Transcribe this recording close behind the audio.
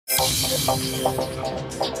To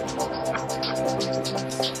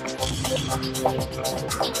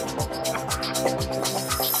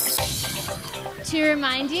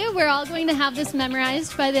remind you, we're all going to have this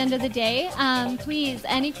memorized by the end of the day. Please,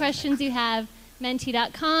 any questions you have,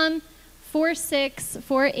 menti.com,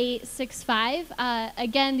 464865.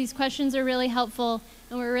 Again, these questions are really helpful,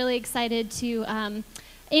 and we're really excited to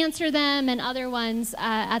answer them and other ones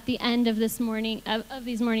at the end of this morning of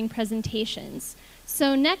these morning presentations.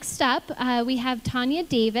 So next up, we have Tanya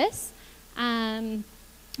Davis. Let's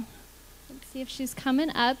see if she's coming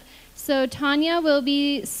up. So Tanya will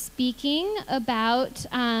be speaking about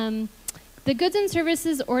the Goods and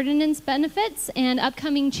Services Ordinance benefits and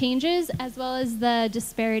upcoming changes, as well as the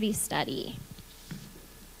disparity study.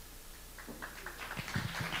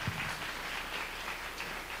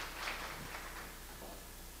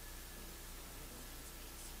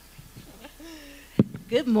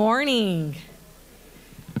 Good morning.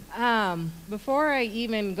 Before I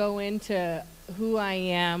even go into who I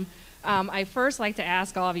am, I first like to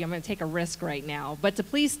ask all of you, I'm going to take a risk right now, but to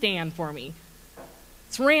please stand for me.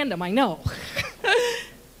 It's random, I know.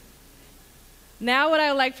 Now what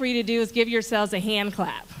I would like for you to do is give yourselves a hand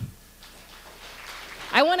clap.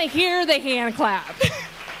 I want to hear the hand clap.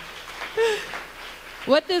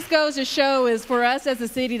 What this goes to show is for us as a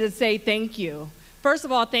city to say thank you. First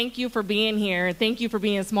of all, thank you for being here. Thank you for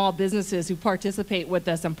being small businesses who participate with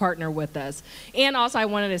us and partner with us. And also, I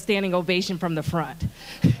wanted a standing ovation from the front.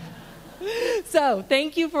 So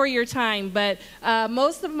thank you for your time, but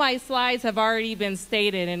most of my slides have already been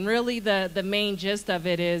stated, and really the main gist of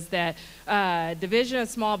it is that Division of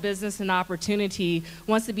Small Business and Opportunity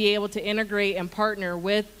wants to be able to integrate and partner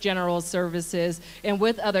with General Services and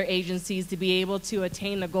with other agencies to be able to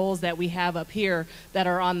attain the goals that we have up here that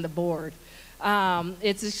are on the board.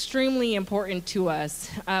 It's extremely important to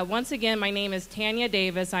us. Once again, my name is Tanya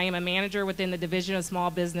Davis. I am a manager within the Division of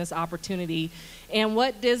Small Business Opportunity. And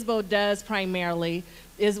what DSBO does primarily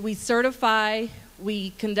is we certify,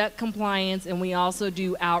 we conduct compliance, and we also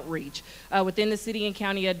do outreach within the city and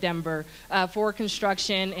county of Denver for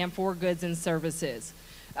construction and for goods and services.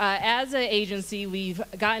 As an agency, we've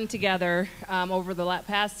gotten together over the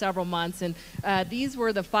past several months, and these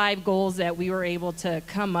were the 5 goals that we were able to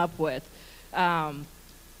come up with.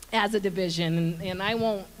 As a division, and I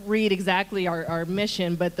won't read exactly our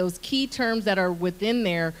mission, but those key terms that are within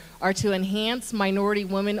there are to enhance minority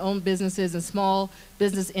women-owned businesses and small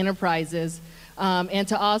business enterprises, and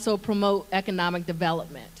to also promote economic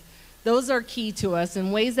development. Those are key to us,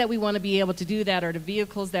 and ways that we want to be able to do that are the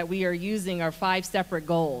vehicles that we are using are 5 separate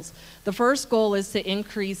goals. The first goal is to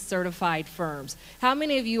increase certified firms. How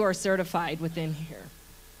many of you are certified within here?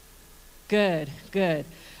 Good, good.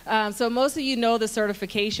 So most of you know the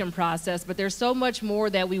certification process, but there's so much more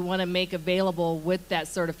that we want to make available with that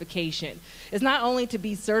certification. It's not only to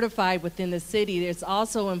be certified within the city, it's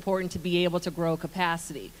also important to be able to grow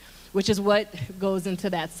capacity, which is what goes into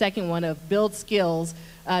that second one of build skills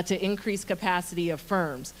to increase capacity of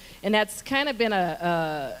firms. And that's kind of been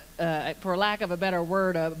for lack of a better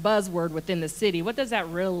word, a buzzword within the city. What does that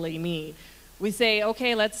really mean? We say,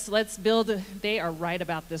 okay, let's build, they are right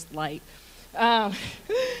about this light.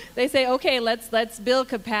 They say, okay, let's build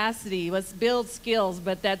capacity, let's build skills,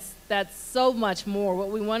 but that's so much more. What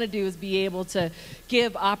we want to do is be able to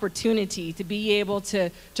give opportunity, to be able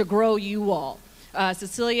to grow you all.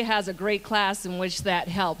 Cecilia has a great class in which that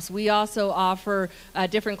helps. We also offer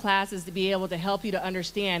different classes to be able to help you to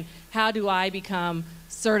understand, how do I become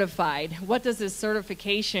certified? What does this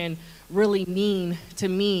certification really mean to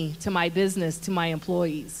me, to my business, to my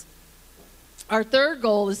employees? Our third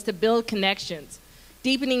goal is to build connections,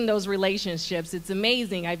 deepening those relationships. It's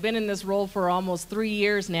amazing. I've been in this role for almost 3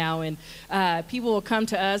 years now, and people will come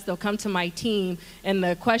to us, they'll come to my team, and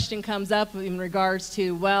the question comes up in regards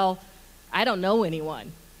to, well, I don't know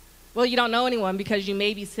anyone. Well, you don't know anyone because you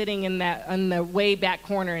may be sitting in the way back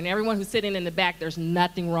corner, and everyone who's sitting in the back, there's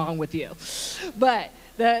nothing wrong with you. But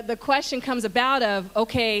the question comes about of,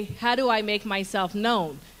 okay, how do I make myself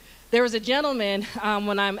known? There was a gentleman,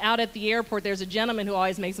 when I'm out at the airport, there's a gentleman who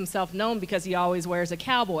always makes himself known because he always wears a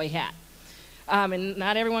cowboy hat. And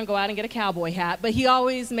not everyone go out and get a cowboy hat, but he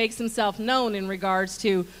always makes himself known in regards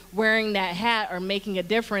to wearing that hat or making a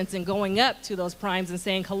difference and going up to those primes and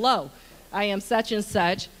saying, hello, I am such and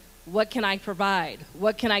such. What can I provide?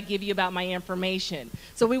 What can I give you about my information?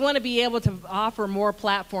 So we want to be able to offer more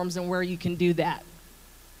platforms and where you can do that.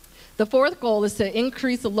 The fourth goal is to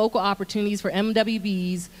increase the local opportunities for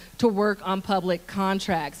MWBs to work on public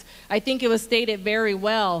contracts. I think it was stated very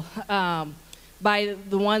well by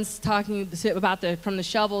the ones talking about from the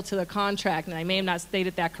shovel to the contract, and I may have not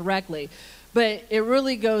stated that correctly. But it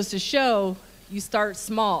really goes to show you start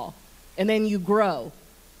small and then you grow.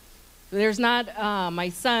 There's not my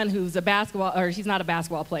son who's a basketball, or he's not a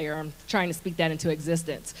basketball player. I'm trying to speak that into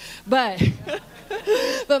existence. But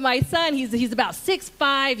but my son, he's about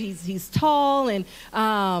 6'5". He's tall, and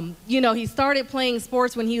you know, he started playing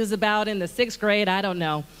sports when he was about in the 6th grade. I don't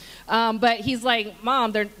know. But he's like,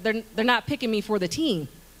 Mom, they're not picking me for the team.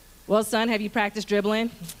 Well, son, have you practiced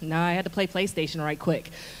dribbling? No, I had to play PlayStation right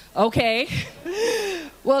quick. Okay.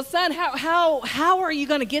 Well, son, how are you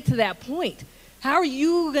going to get to that point? How are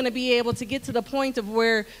you going to be able to get to the point of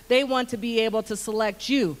where they want to be able to select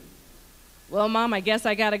you? Well, Mom, I guess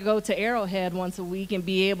I got to go to Arrowhead once a week and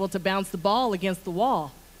be able to bounce the ball against the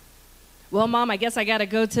wall. Well, Mom, I guess I got to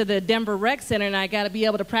go to the Denver Rec Center and I got to be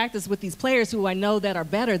able to practice with these players who I know that are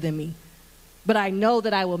better than me. But I know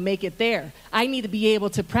that I will make it there. I need to be able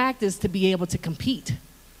to practice to be able to compete.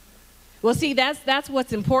 Well, see, that's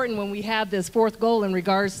what's important when we have this 4th goal in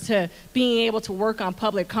regards to being able to work on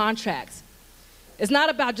public contracts. It's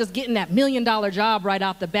not about just getting that $1 million job right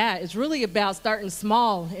off the bat. It's really about starting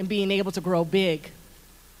small and being able to grow big.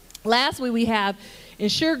 Lastly, we have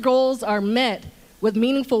ensure goals are met with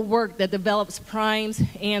meaningful work that develops primes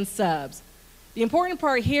and subs. The important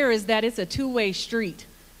part here is that it's a two-way street.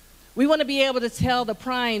 We want to be able to tell the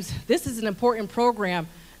primes, this is an important program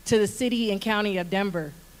to the city and county of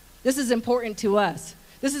Denver. This is important to us.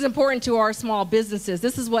 This is important to our small businesses.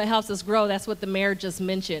 This is what helps us grow. That's what the mayor just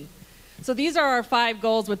mentioned. So these are our 5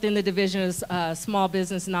 goals within the Division of Small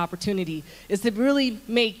Business and Opportunity, is to really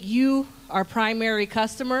make you, our primary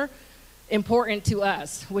customer, important to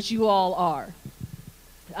us, which you all are.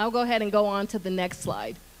 I'll go ahead and go on to the next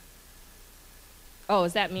slide. Oh,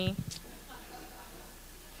 is that me?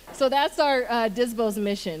 So that's our DSBO's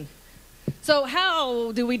mission. So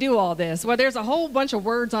how do we do all this? Well, there's a whole bunch of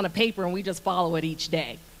words on a paper and we just follow it each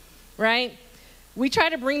day, right? We try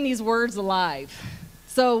to bring these words alive.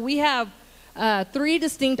 So we have 3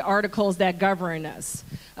 distinct articles that govern us.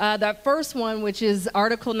 That first one, which is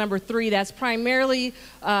article number 3, that's primarily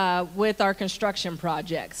with our construction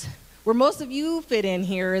projects. Where most of you fit in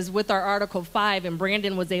here is with our article 5, and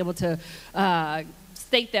Brandon was able to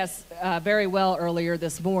state that very well earlier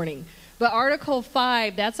this morning. But article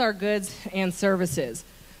 5, that's our goods and services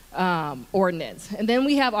ordinance. And then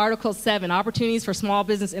we have article 7, opportunities for small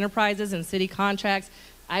business enterprises and city contracts.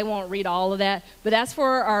 I won't read all of that, but that's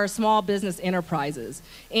for our small business enterprises.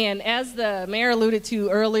 And as the mayor alluded to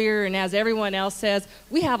earlier, and as everyone else says,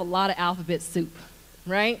 we have a lot of alphabet soup,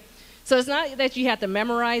 right? So it's not that you have to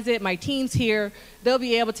memorize it. My team's here. They'll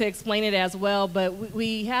be able to explain it as well, but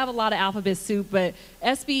we have a lot of alphabet soup, but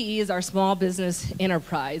SBE is our small business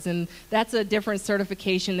enterprise, and that's a different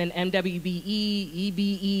certification than MWBE,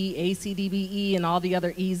 EBE, ACDBE, and all the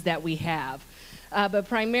other E's that we have. But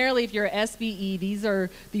primarily, if you're SBE, these are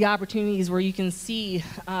the opportunities where you can see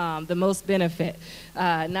the most benefit.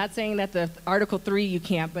 Not saying that the Article 3 you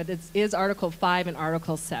can't, but it is Article 5 and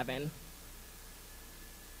Article 7.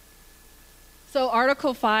 So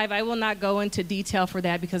Article 5, I will not go into detail for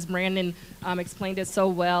that because Brandon explained it so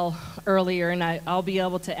well earlier, and I'll be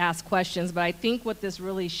able to ask questions. But I think what this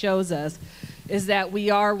really shows us is that we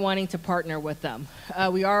are wanting to partner with them.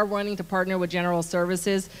 We are wanting to partner with General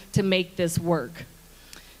Services to make this work.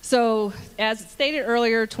 So as stated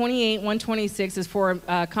earlier, 28-126 is for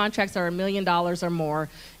contracts that are $1 million or more,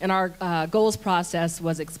 and our goals process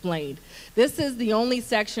was explained. This is the only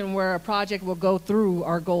section where a project will go through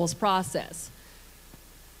our goals process.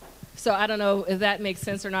 So I don't know if that makes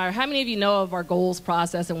sense or not. How many of you know of our goals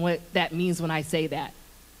process and what that means when I say that?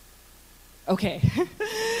 Okay.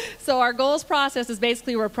 So our goals process is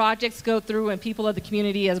basically where projects go through and people of the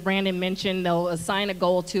community, as Brandon mentioned, they'll assign a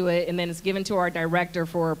goal to it, and then it's given to our director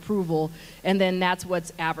for approval, and then that's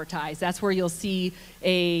what's advertised. That's where you'll see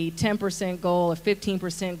a 10% goal, a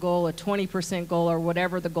 15% goal, a 20% goal, or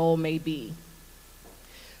whatever the goal may be.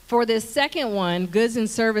 For this second one, goods and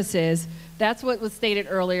services, that's what was stated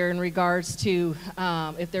earlier in regards to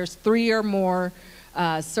if there's 3 or more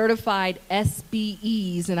certified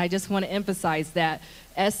SBEs, and I just want to emphasize that,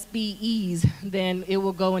 SBEs, then it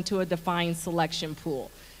will go into a defined selection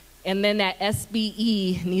pool. And then that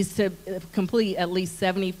SBE needs to complete at least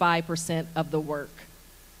 75% of the work.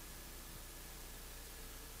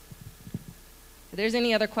 If there's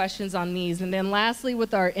any other questions on these. And then lastly,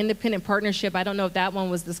 with our independent partnership, I don't know if that one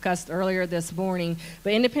was discussed earlier this morning,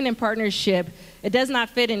 but independent partnership, it does not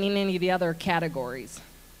fit in any of the other categories.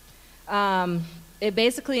 It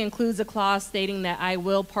basically includes a clause stating that I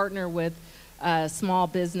will partner with a small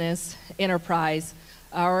business enterprise,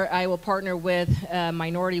 or I will partner with a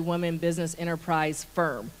minority women business enterprise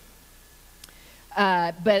firm.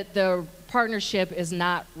 But the partnership is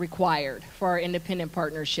not required for our independent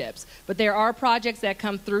partnerships. But there are projects that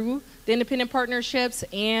come through the independent partnerships,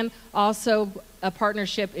 and also a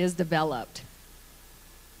partnership is developed.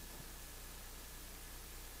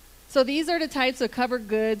 So these are the types of covered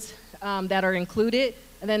goods that are included,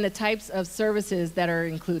 and then the types of services that are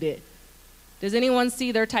included. Does anyone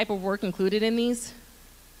see their type of work included in these?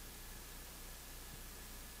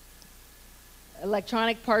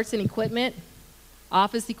 Electronic parts and equipment,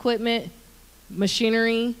 office equipment,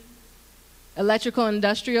 machinery, electrical,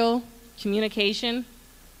 industrial, communication.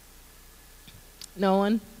 No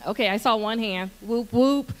one? Okay, I saw one hand. Whoop,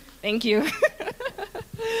 whoop. Thank you.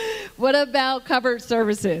 What about covered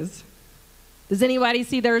services? Does anybody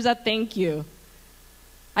see theirs up? Thank you.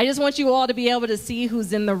 I just want you all to be able to see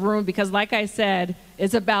who's in the room, because like I said,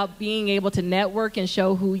 it's about being able to network and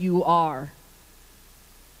show who you are.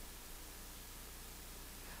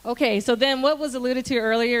 Okay, so then what was alluded to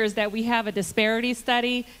earlier is that we have a disparity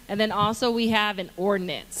study, and then also we have an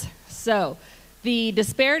ordinance. So the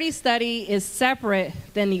disparity study is separate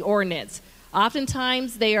than the ordinance.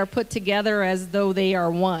 Oftentimes they are put together as though they are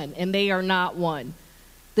one, and they are not one.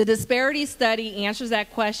 The disparity study answers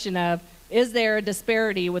that question of, is there a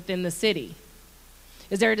disparity within the city?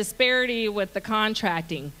 Is there a disparity with the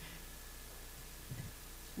contracting?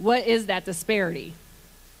 What is that disparity?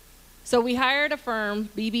 So we hired a firm,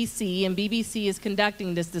 BBC, and BBC is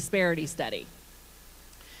conducting this disparity study.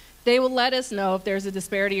 They will let us know if there's a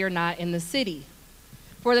disparity or not in the city.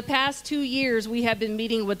 For the past 2 years, we have been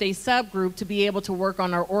meeting with a subgroup to be able to work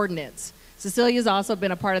on our ordinance. Cecilia's also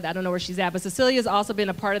been a part of that. I don't know where she's at, but Cecilia's also been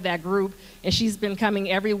a part of that group, and she's been coming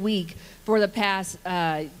every week for the past,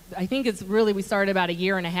 I think it's really, we started about 1.5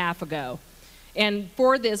 years ago. And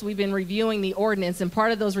for this, we've been reviewing the ordinance, and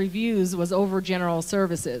part of those reviews was over general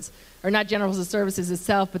services. Or not general services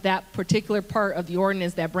itself, but that particular part of the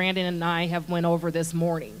ordinance that Brandon and I have went over this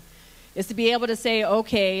morning. Is to be able to say,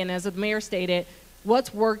 okay, and as the mayor stated,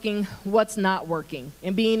 what's working, what's not working,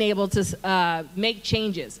 and being able to make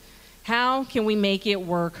changes. How can we make it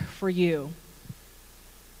work for you?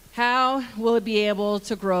 How will it be able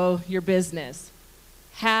to grow your business?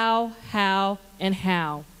 How, and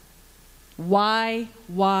how? Why,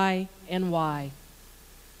 and why?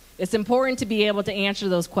 It's important to be able to answer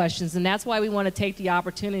those questions, and that's why we want to take the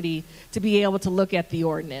opportunity to be able to look at the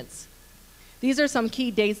ordinance. These are some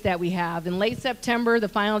key dates that we have. In late September, the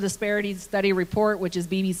final disparity study report, which is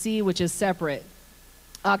BBC, which is separate.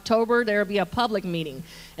 October, there will be a public meeting,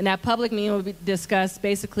 and that public meeting will discuss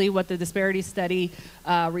basically what the disparity study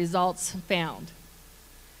results found.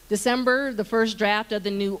 December, the first draft of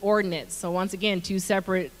the new ordinance. So once again, 2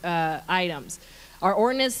 separate items. Our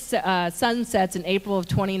ordinance sunsets in April of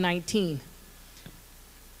 2019.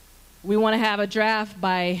 We want to have a draft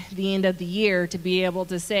by the end of the year to be able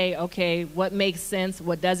to say, okay, what makes sense,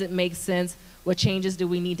 what doesn't make sense, what changes do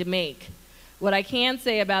we need to make? What I can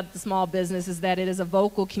say about the small business is that it is a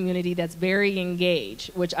vocal community that's very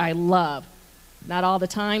engaged, which I love. Not all the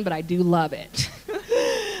time, but I do love it.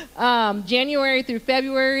 January through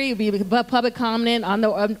February will be public comment on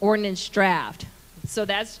the ordinance draft. So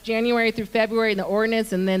that's January through February in the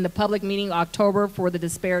ordinance, and then the public meeting October for the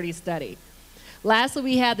disparity study. Lastly,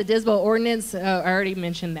 we have the DSBO ordinance. I already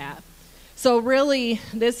mentioned that. So really,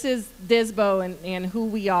 this is DSBO and who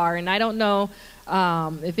we are. And I don't know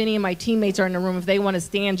if any of my teammates are in the room, if they want to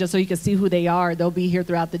stand just so you can see who they are. They'll be here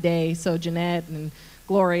throughout the day. So Jeanette and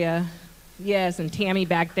Gloria, yes, and Tammy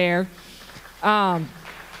back there.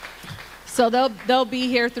 So they'll be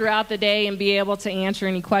here throughout the day and be able to answer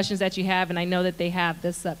any questions that you have. And I know that they have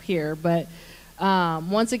this up here. But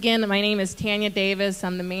once again, my name is Tanya Davis.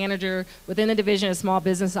 I'm the manager within the Division of Small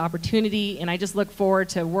Business Opportunity, and I just look forward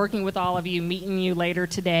to working with all of you, meeting you later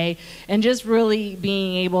today, and just really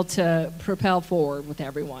being able to propel forward with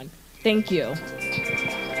everyone. Thank you.